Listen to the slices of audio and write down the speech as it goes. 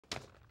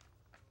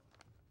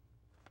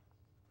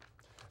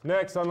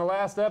Next on the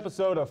last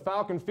episode of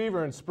Falcon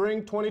Fever in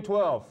spring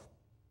 2012.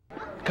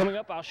 Coming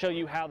up, I'll show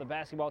you how the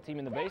basketball team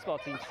and the baseball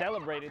team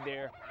celebrated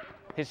their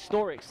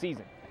historic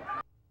season.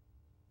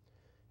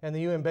 And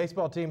the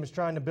baseball team is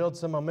trying to build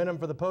some momentum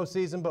for the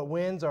postseason, but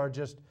wins are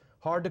just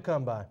hard to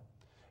come by.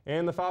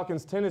 And the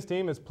Falcons tennis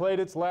team has played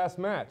its last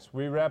match.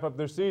 We wrap up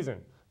their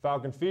season.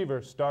 Falcon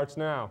Fever starts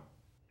now.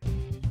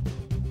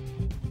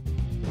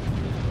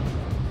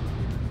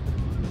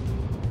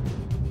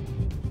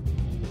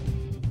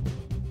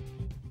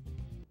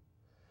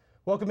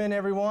 Welcome in,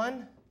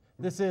 everyone.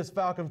 This is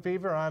Falcon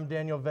Fever. I'm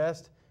Daniel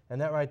Vest,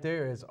 and that right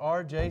there is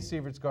R.J.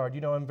 Sievertsgaard.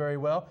 You know him very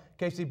well.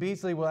 Casey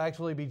Beasley will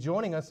actually be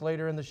joining us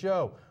later in the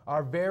show,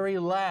 our very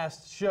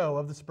last show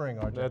of the spring,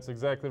 R.J. That's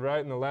exactly right,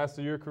 and the last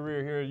of your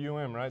career here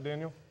at right,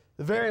 Daniel?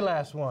 The very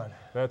last one.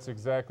 That's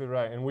exactly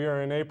right, and we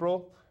are in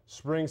April.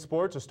 Spring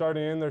sports are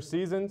starting in their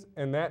seasons,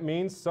 and that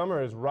means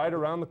summer is right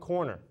around the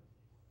corner.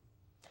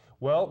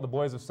 Well, the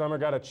boys of summer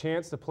got a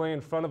chance to play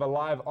in front of a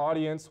live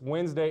audience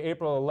Wednesday,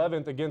 April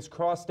 11th against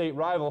cross-state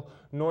rival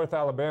North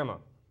Alabama.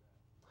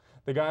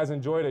 The guys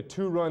enjoyed a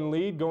 2-run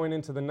lead going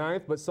into the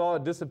 9th, but saw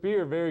it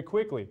disappear very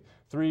quickly.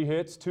 3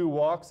 hits, 2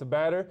 walks, a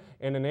batter,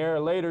 and an error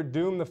later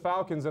doomed the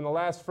Falcons in the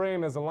last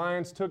frame as the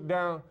Lions took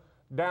down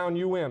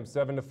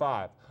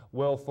 7-5.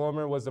 Will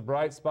Fulmer was the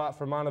bright spot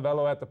for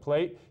Montevello at the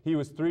plate. He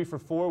was 3 for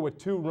 4 with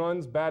 2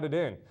 runs batted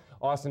in.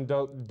 Austin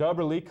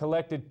Dubberly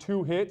collected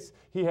 2 hits.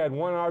 He had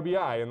 1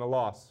 RBI in the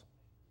loss.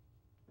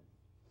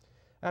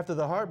 After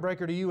the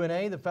heartbreaker to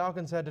UNA, the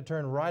Falcons had to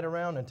turn right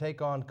around and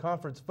take on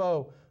conference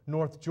foe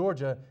North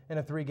Georgia in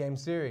a 3-game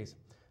series.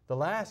 The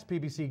last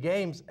PBC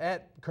games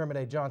at Kermit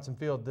A. Johnson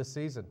Field this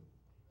season.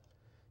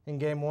 In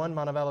Game 1,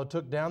 Montevello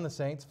took down the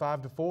Saints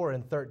 5-4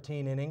 in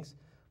 13 innings.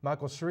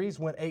 Michael Shrees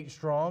went 8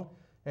 strong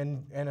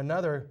and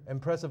another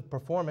impressive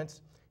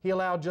performance. He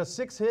allowed just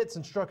 6 hits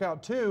and struck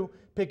out 2,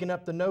 picking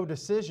up the no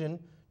decision.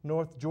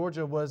 North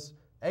Georgia was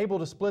able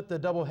to split the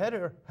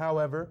doubleheader,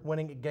 however,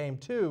 winning Game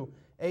 2,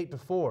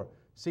 8-4.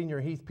 Senior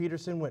Heath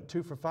Peterson went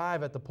 2 for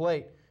 5 at the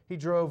plate. He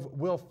drove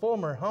Will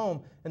Fulmer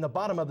home in the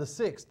bottom of the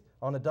 6th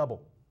on a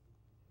double.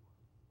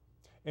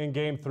 In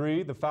Game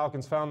 3, the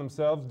Falcons found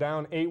themselves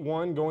down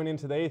 8-1 going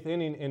into the 8th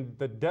inning, and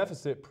the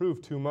deficit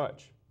proved too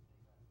much.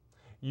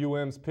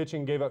 UM's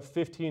pitching gave up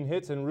 15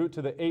 hits en route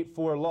to the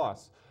 8-4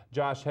 loss.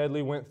 Josh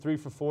Headley went 3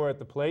 for 4 at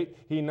the plate.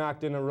 He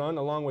knocked in a run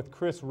along with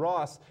Chris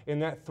Ross in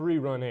that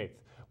 3-run 8th.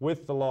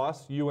 With the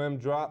loss, UM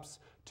drops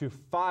to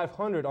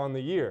 500 on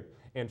the year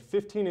and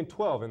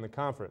 15-12 in the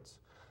conference.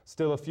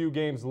 Still a few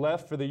games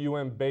left for the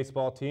UM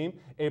baseball team.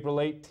 April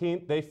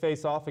 18th, they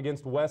face off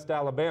against West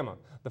Alabama.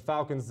 The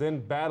Falcons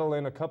then battle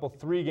in a couple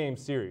 3-game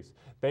series.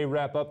 They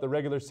wrap up the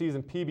regular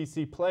season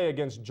PBC play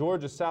against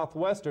Georgia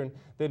Southwestern,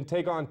 then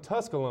take on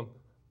Tusculum.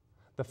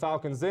 The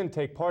Falcons then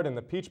take part in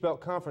the Peach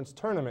Belt Conference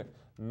Tournament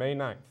May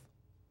 9th.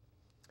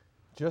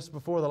 Just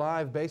before the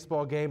live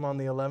baseball game on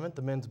the 11th,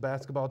 the men's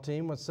basketball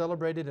team was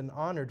celebrated and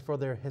honored for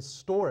their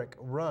historic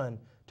run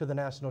to the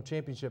national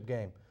championship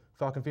game.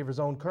 Falcon Fever's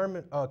own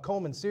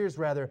Coleman Sears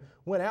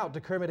went out to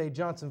Kermit A.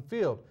 Johnson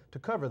Field to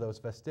cover those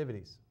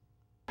festivities.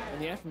 In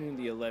the afternoon of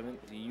the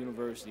 11th, the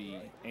university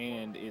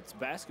and its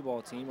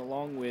basketball team,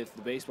 along with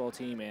the baseball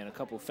team and a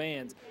couple of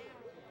fans,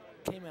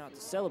 came out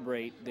to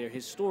celebrate their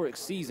historic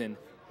season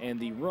and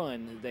the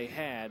run they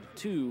had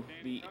to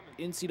the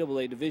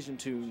NCAA Division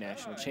II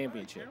National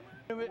Championship.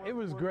 It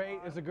was great.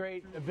 It's a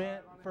great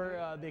event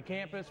for the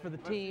campus, for the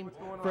team,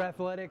 for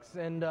athletics,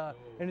 and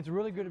it's a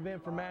really good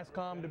event for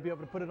MassCom to be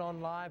able to put it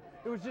on live.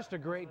 It was just a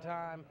great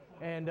time,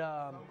 and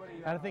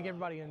I think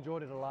everybody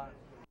enjoyed it a lot.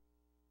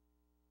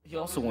 He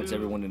also wants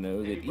everyone to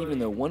know that even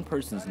though one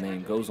person's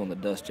name goes on the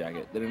dust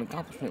jacket, that an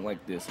accomplishment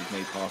like this is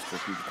made possible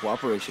through the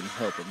cooperation and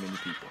help of many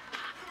people.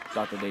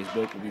 Dr. Day's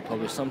book will be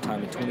published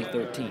sometime in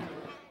 2013.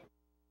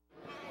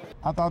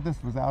 I thought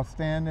this was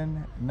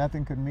outstanding.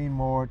 Nothing could mean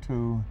more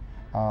to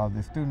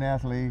the student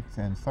athletes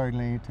and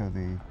certainly to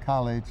the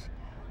college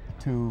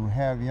to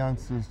have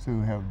youngsters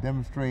to have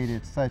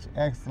demonstrated such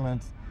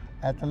excellence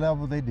at the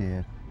level they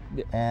did,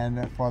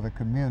 and for the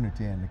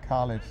community and the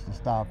college to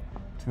stop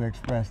to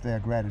express their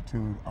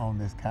gratitude on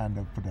this kind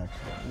of production.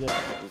 With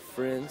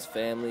friends,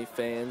 family,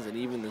 fans, and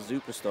even the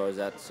superstars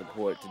out to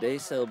support,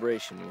 today's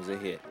celebration was a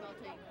hit.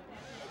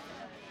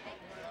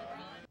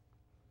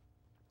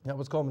 That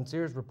was Coleman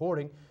Sears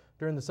reporting.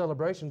 During the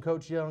celebration,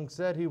 Coach Young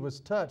said he was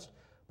touched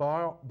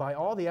by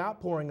all the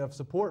outpouring of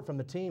support from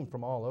the team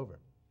from all over.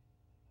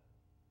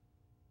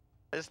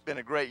 It's been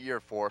a great year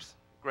for us,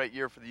 great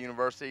year for the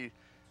university.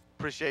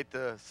 Appreciate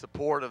the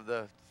support of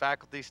the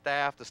faculty,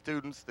 staff, the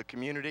students, the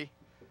community.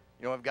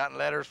 You know, I've gotten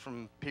letters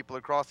from people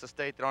across the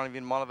state that aren't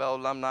even Montevello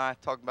alumni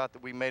talking about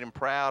that we made them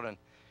proud, and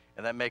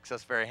that makes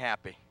us very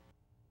happy.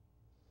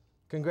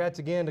 Congrats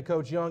again to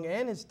Coach Young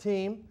and his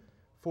team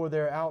for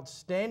their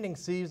outstanding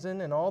season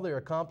and all their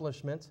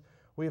accomplishments.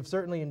 We have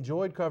certainly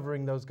enjoyed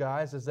covering those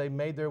guys as they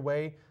made their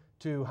way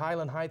to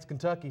Highland Heights,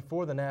 Kentucky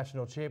for the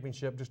national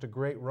championship. Just a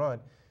great run.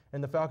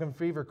 And the Falcon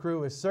Fever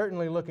crew is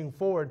certainly looking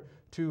forward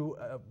to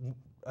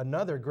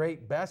another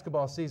great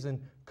basketball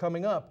season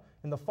coming up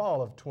in the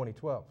fall of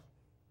 2012.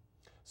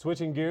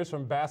 Switching gears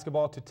from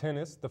basketball to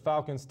tennis, the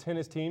Falcons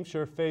tennis team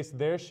sure faced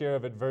their share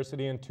of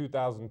adversity in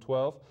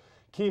 2012.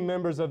 Key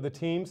members of the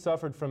team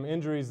suffered from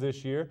injuries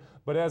this year,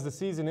 but as the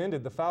season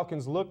ended, the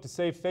Falcons looked to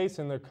save face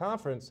in their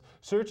conference,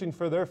 searching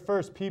for their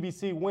first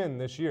PBC win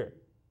this year.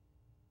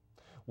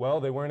 Well,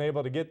 they weren't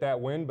able to get that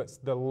win, but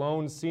the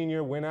lone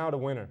senior went out a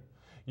winner.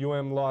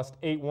 lost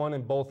 8-1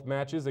 in both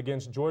matches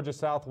against Georgia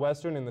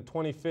Southwestern and the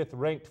 25th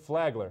ranked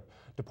Flagler.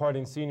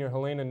 Departing senior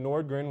Helena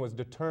Nordgren was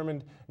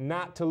determined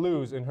not to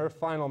lose in her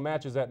final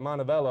matches at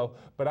Montevallo,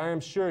 but I am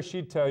sure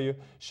she'd tell you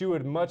she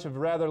would much have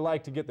rather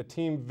liked to get the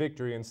team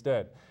victory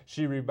instead.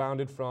 She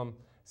rebounded from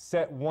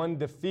set 1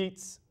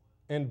 defeats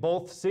in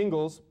both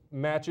singles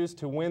matches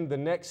to win the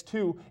next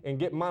 2 and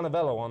get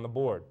Montevallo on the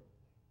board.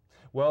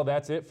 Well,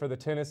 that's it for the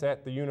tennis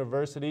at the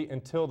university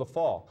until the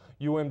fall.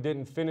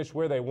 didn't finish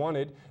where they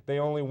wanted. They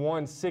only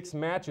won 6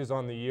 matches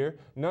on the year.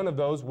 None of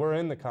those were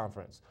in the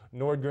conference.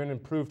 Nordgren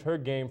improved her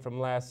game from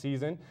last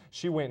season.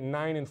 She went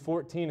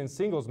 9-14 in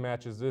singles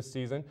matches this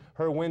season.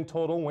 Her win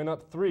total went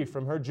up 3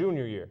 from her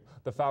junior year.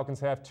 The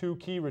Falcons have 2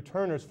 key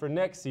returners for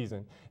next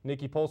season,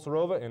 Nikki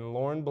Polsarova and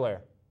Lauren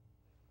Blair.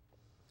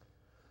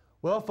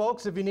 Well,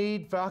 folks, if you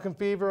need Falcon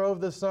Fever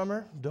over the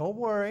summer, don't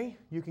worry.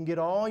 You can get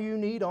all you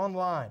need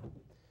online.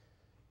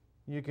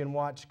 You can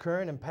watch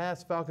current and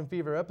past Falcon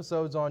Fever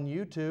episodes on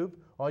YouTube.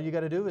 All you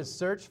got to do is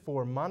search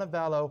for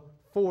Montevallo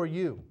for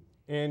You.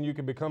 And you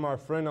can become our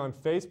friend on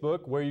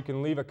Facebook, where you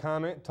can leave a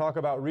comment, talk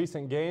about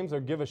recent games, or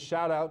give a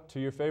shout out to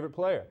your favorite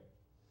player.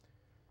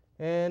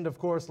 And of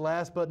course,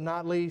 last but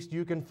not least,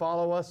 you can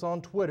follow us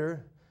on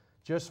Twitter.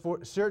 Just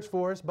search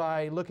for us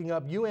by looking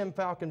up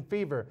Falcon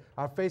Fever.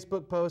 Our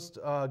Facebook posts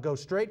go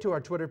straight to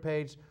our Twitter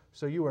page,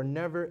 so you are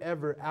never,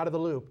 ever out of the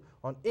loop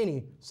on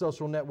any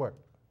social network.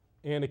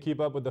 And to keep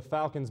up with the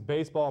Falcons'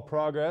 baseball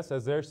progress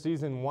as their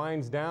season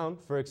winds down,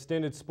 for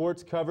extended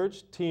sports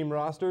coverage, team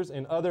rosters,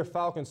 and other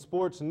Falcon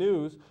sports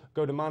news,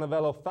 go to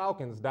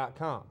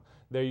MontevaloFalcons.com.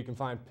 There you can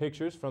find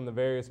pictures from the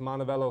various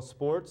Montevallo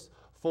sports,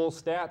 full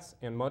stats,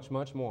 and much,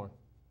 much more.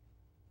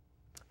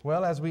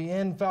 Well, as we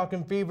end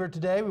Falcon Fever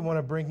today, we want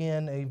to bring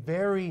in a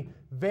very,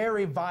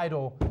 very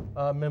vital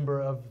member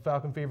of the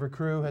Falcon Fever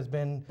crew. Has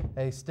been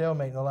a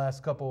stalemate in the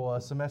last couple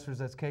semesters.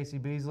 That's Casey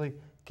Beasley.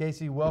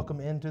 Casey, welcome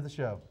into the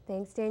show.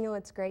 Thanks, Daniel.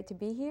 It's great to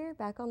be here,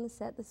 back on the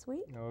set this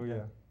week. Oh, yeah.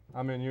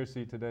 I'm in your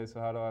seat today,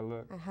 so how do I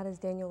look? How does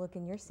Daniel look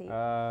in your seat?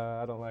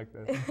 I don't like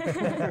this.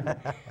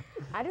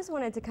 I just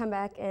wanted to come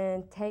back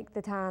and take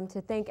the time to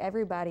thank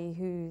everybody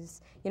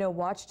who's,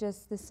 watched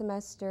us this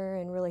semester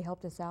and really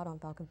helped us out on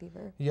Falcon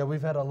Fever. Yeah,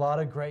 we've had a lot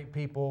of great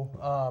people.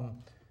 Of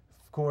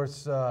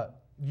course,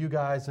 you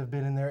guys have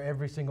been in there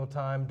every single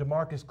time.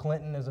 Demarcus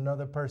Clinton is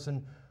another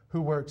person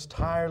who works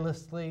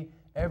tirelessly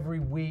every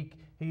week.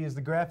 He is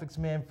the graphics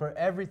man for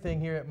everything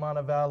here at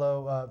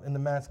Montevallo in the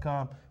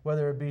MassCom,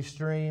 whether it be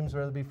streams,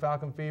 whether it be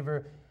Falcon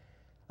Fever.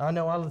 I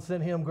know I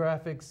sent him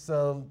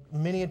graphics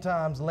many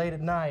times late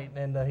at night,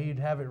 and he'd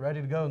have it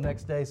ready to go the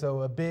next day.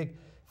 So a big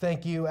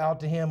thank you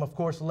out to him. Of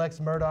course, Lex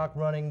Murdoch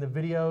running the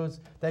videos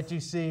that you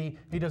see.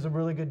 He does a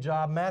really good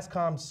job.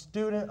 MassCom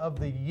Student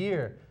of the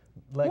Year.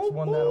 Lex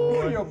won that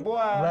award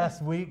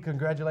last week.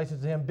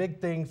 Congratulations to him.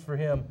 Big things for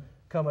him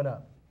coming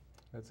up.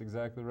 That's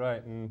exactly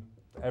right. And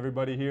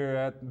everybody here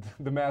at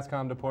the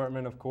MassCom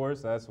department, of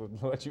course, that's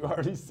what you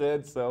already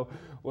said, so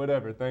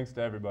whatever. Thanks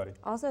to everybody.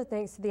 Also,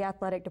 thanks to the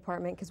athletic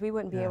department, because we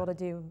wouldn't be able to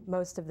do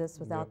most of this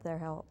without their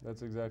help.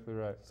 That's exactly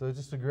right. So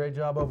just a great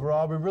job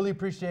overall. We really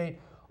appreciate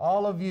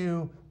all of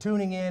you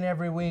tuning in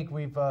every week.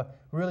 We've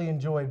really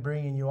enjoyed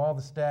bringing you all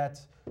the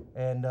stats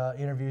and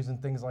interviews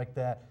and things like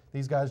that.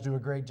 These guys do a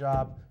great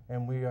job,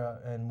 and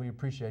we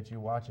appreciate you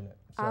watching it.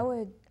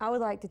 So. I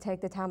would like to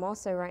take the time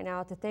also right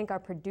now to thank our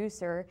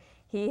producer.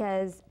 He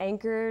has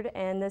anchored,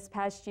 and this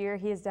past year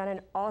he has done an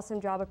awesome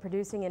job of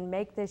producing and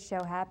make this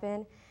show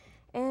happen.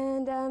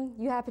 And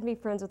you happen to be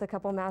friends with a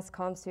couple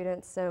MassCom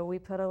students, so we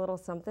put a little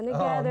something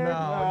together.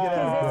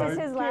 Because this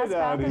is his last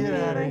Falcon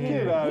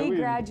Fever. He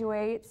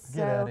graduates,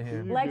 so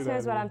Lex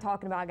knows what I'm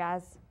talking about,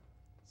 guys.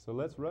 So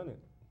let's run it.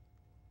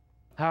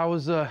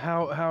 How's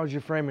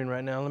your framing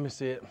right now? Let me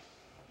see it.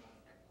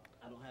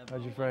 I don't have.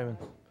 How's your framing?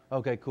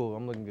 Okay, cool.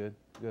 I'm looking good.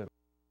 Good.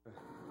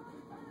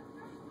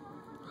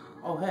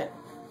 Oh, hey.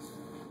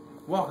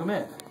 Welcome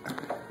in.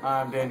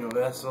 I'm Daniel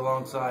Vess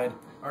alongside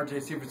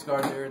RJ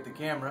Superscar there at the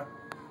camera.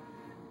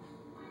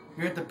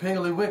 Here at the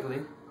Piggly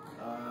Wiggly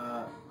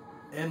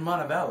in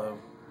Montevallo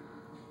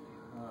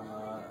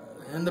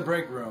in the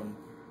break room.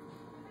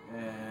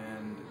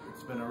 And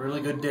it's been a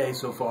really good day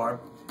so far.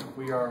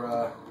 We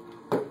are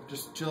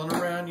just chilling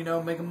around,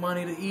 making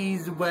money the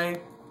easy way.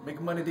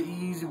 Making money the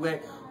easy way.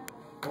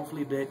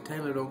 Hopefully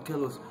Taylor don't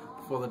kill us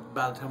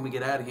by the time we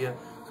get out of here,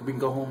 so we can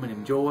go home and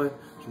enjoy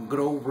some good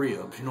old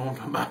ribs. You know what I'm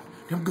talking about?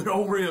 Them good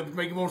old ribs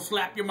make you want to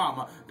slap your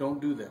mama. Don't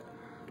do that.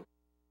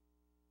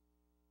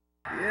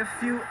 If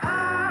you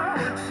are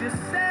what you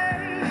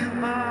say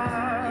you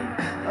are,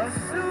 a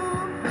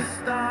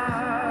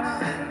superstar,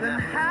 then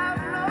have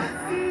no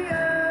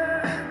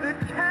fear. The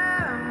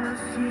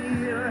camera's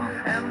here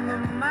and the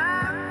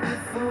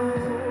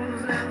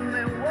microphones, and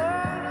they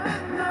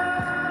wanna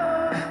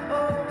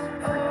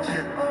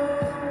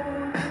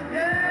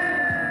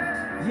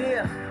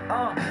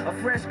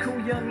that's cool,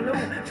 young Lou.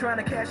 Trying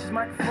to cash his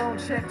microphone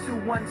check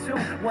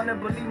 212. Wanna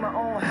believe my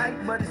own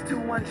hype, but it's too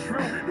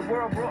untrue. The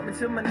world brought me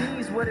to my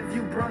knees, what have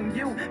you brung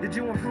you? Did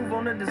you improve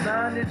on the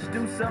design? Did you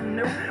do something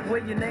new?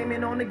 Where your name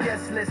ain't on the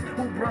guest list?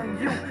 Who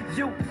brung you?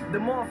 You, the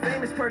more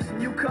famous person,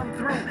 you come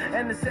through.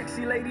 And the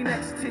sexy lady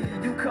next to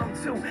you, you come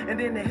too. And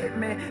then the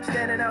hitman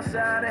standing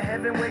outside of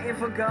heaven waiting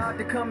for God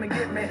to come and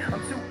get me.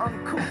 I'm too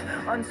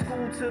uncouth,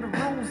 unschooled to the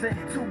rules, and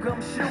too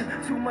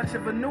gumshoe. Too much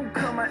of a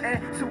newcomer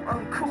and too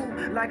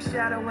uncool. Like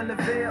Shadow in the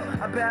Veil,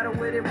 I battle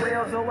with it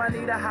well. Though I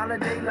need a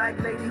holiday like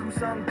Lady Who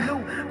Sung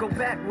Blue. Go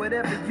back,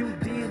 whatever you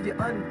did, you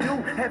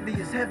undo. Heavy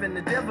as heaven,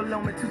 the devil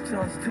on me 2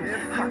 tons too.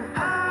 If you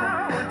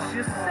are what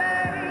you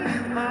say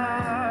you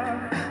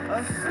are,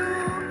 a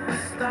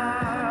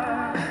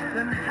superstar,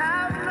 then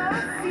have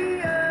no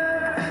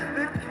fear.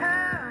 The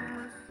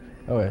cameras.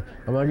 Okay,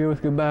 I'm not good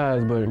with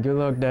goodbyes, but good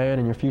luck, Dan,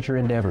 in your future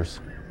endeavors.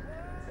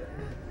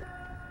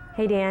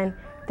 Hey Dan,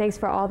 thanks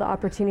for all the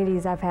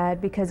opportunities I've had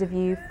because of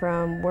you,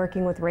 from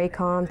working with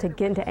Raycom to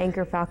getting to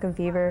anchor Falcon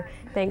Fever.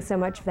 Thanks so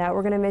much for that.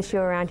 We're going to miss you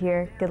around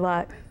here. Good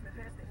luck.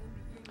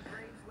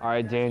 All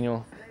right,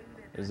 Daniel,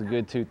 it was a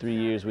good 2-3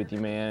 years with you,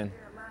 man.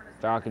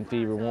 Falcon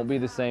Fever won't be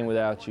the same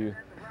without you.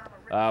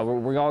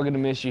 We're all going to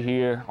miss you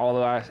here,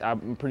 although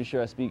I'm pretty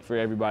sure I speak for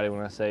everybody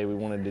when I say we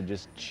wanted to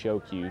just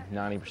choke you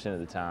 90% of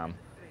the time.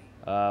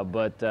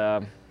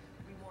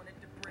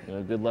 You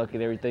know, good luck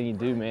in everything you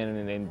do, man,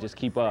 and just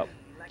keep up.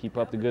 Keep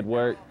up the good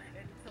work.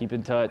 Keep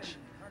in touch.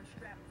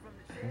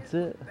 That's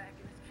it.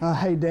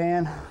 Hey,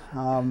 Dan.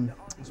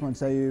 Just want to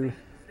say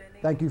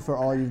thank you for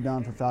all you've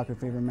done for Falcon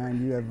Fever,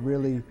 man. You have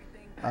really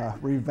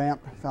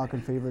revamped Falcon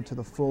Fever to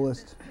the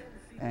fullest,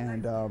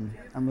 and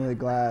I'm really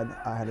glad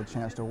I had a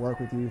chance to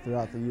work with you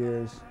throughout the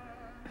years.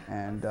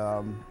 And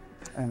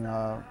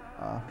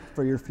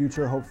for your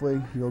future, hopefully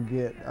you'll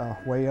get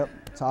way up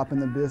top in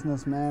the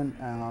business, man,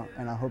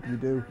 and I hope you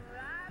do.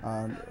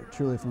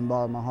 Truly, from the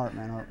bottom of my heart,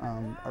 man,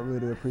 I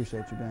really do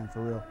appreciate you, Dan,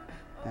 for real.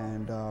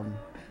 And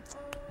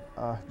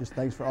just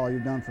thanks for all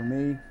you've done for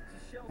me,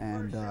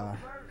 and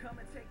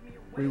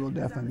we will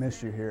definitely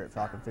miss you here at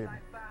Falcon Fever.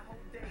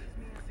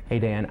 Hey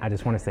Dan, I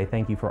just want to say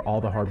thank you for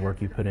all the hard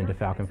work you put into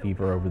Falcon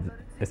Fever over,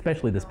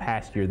 especially this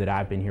past year that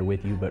I've been here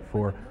with you, but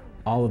for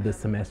all of the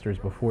semesters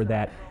before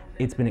that.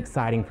 It's been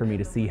exciting for me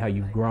to see how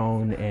you've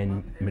grown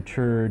and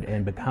matured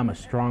and become a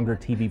stronger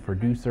TV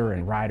producer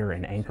and writer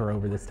and anchor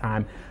over this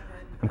time.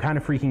 I'm kind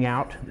of freaking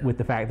out with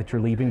the fact that you're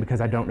leaving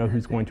because I don't know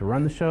who's going to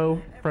run the show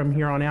from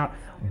here on out,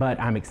 but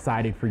I'm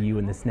excited for you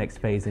in this next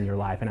phase in your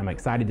life, and I'm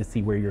excited to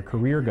see where your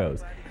career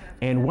goes.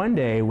 And one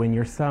day, when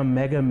you're some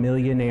mega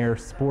millionaire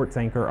sports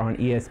anchor on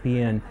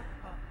ESPN,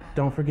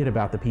 don't forget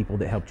about the people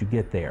that helped you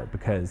get there,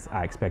 because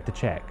I expect a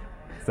check.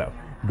 So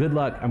good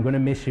luck. I'm going to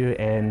miss you,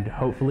 and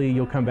hopefully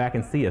you'll come back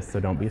and see us, so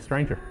don't be a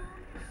stranger.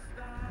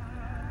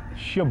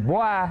 Sure,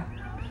 boy.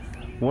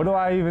 What do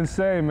I even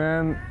say,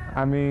 man?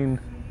 I mean,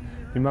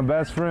 you're my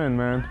best friend,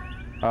 man.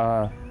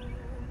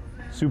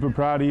 Super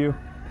proud of you.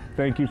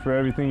 Thank you for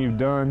everything you've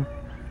done.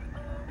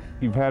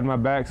 You've had my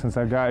back since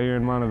I got here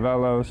in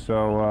Montevallo,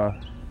 so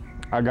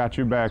I got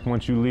your back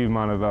once you leave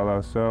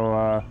Montevallo.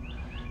 So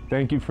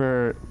thank you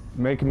for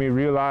making me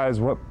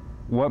realize what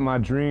my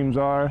dreams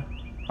are.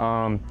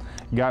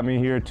 Got me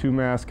here to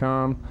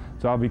Masscom.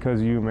 It's all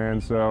because of you, man.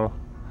 So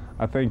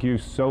I thank you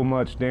so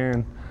much,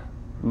 Dan.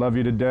 Love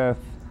you to death.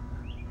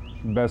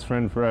 Best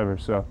friend forever.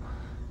 So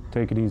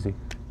take it easy.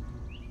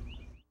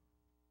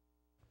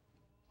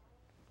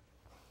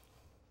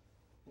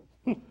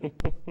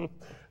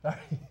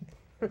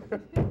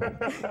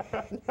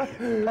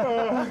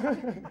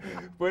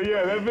 But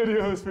yeah, that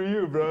video is for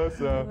you, bro.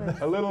 So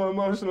a little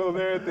emotional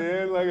there at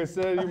the end. Like I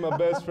said, you're my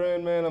best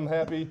friend, man. I'm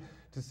happy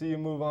to see you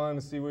move on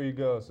and see where you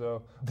go.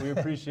 So we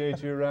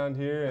appreciate you around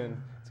here, and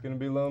it's gonna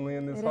be lonely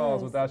in this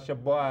halls without your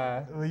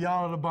boy. Well,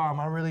 y'all are the bomb.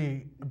 I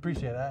really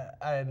appreciate it.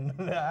 I had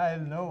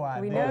no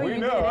idea. We know. We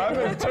know. I've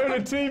been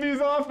turning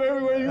TVs off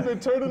everywhere. You've been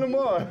turning them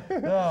on.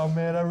 Oh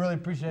man, I really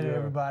appreciate it,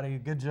 everybody.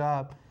 Good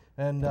job,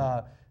 and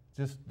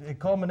just a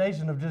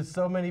culmination of just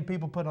so many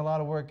people putting a lot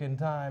of work and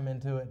time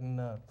into it,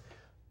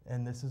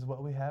 and this is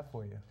what we have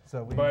for you.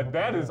 So but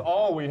that is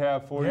all we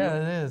have for you. Yeah,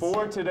 it is.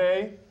 For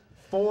today,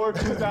 for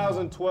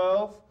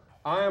 2012.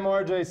 I am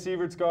RJ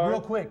Sievertsgaard.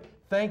 Real quick,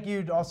 thank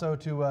you also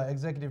to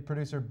executive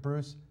producer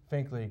Bruce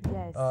Finklea.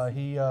 Yes.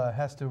 He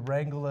has to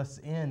wrangle us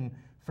in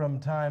from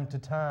time to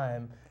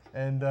time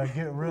and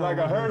get real. Like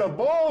a herd of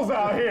bulls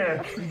out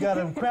here. You got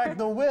to crack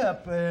the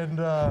whip,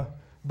 and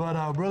but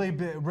really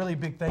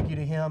big thank you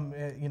to him.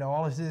 You know,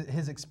 all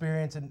his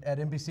experience at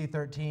NBC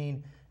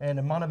 13 and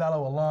a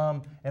Montevallo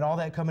alum and all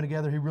that coming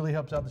together. He really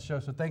helps out the show.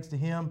 So thanks to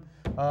him.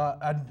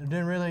 I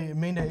didn't really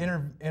mean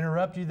to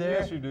interrupt you there.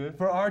 Yes, you did.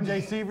 For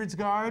RJ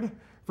Sievertsgaard,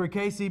 for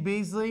Casey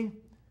Beasley,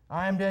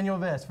 I am Daniel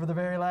Vest. For the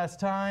very last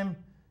time,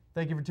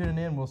 thank you for tuning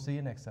in. We'll see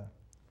you next time.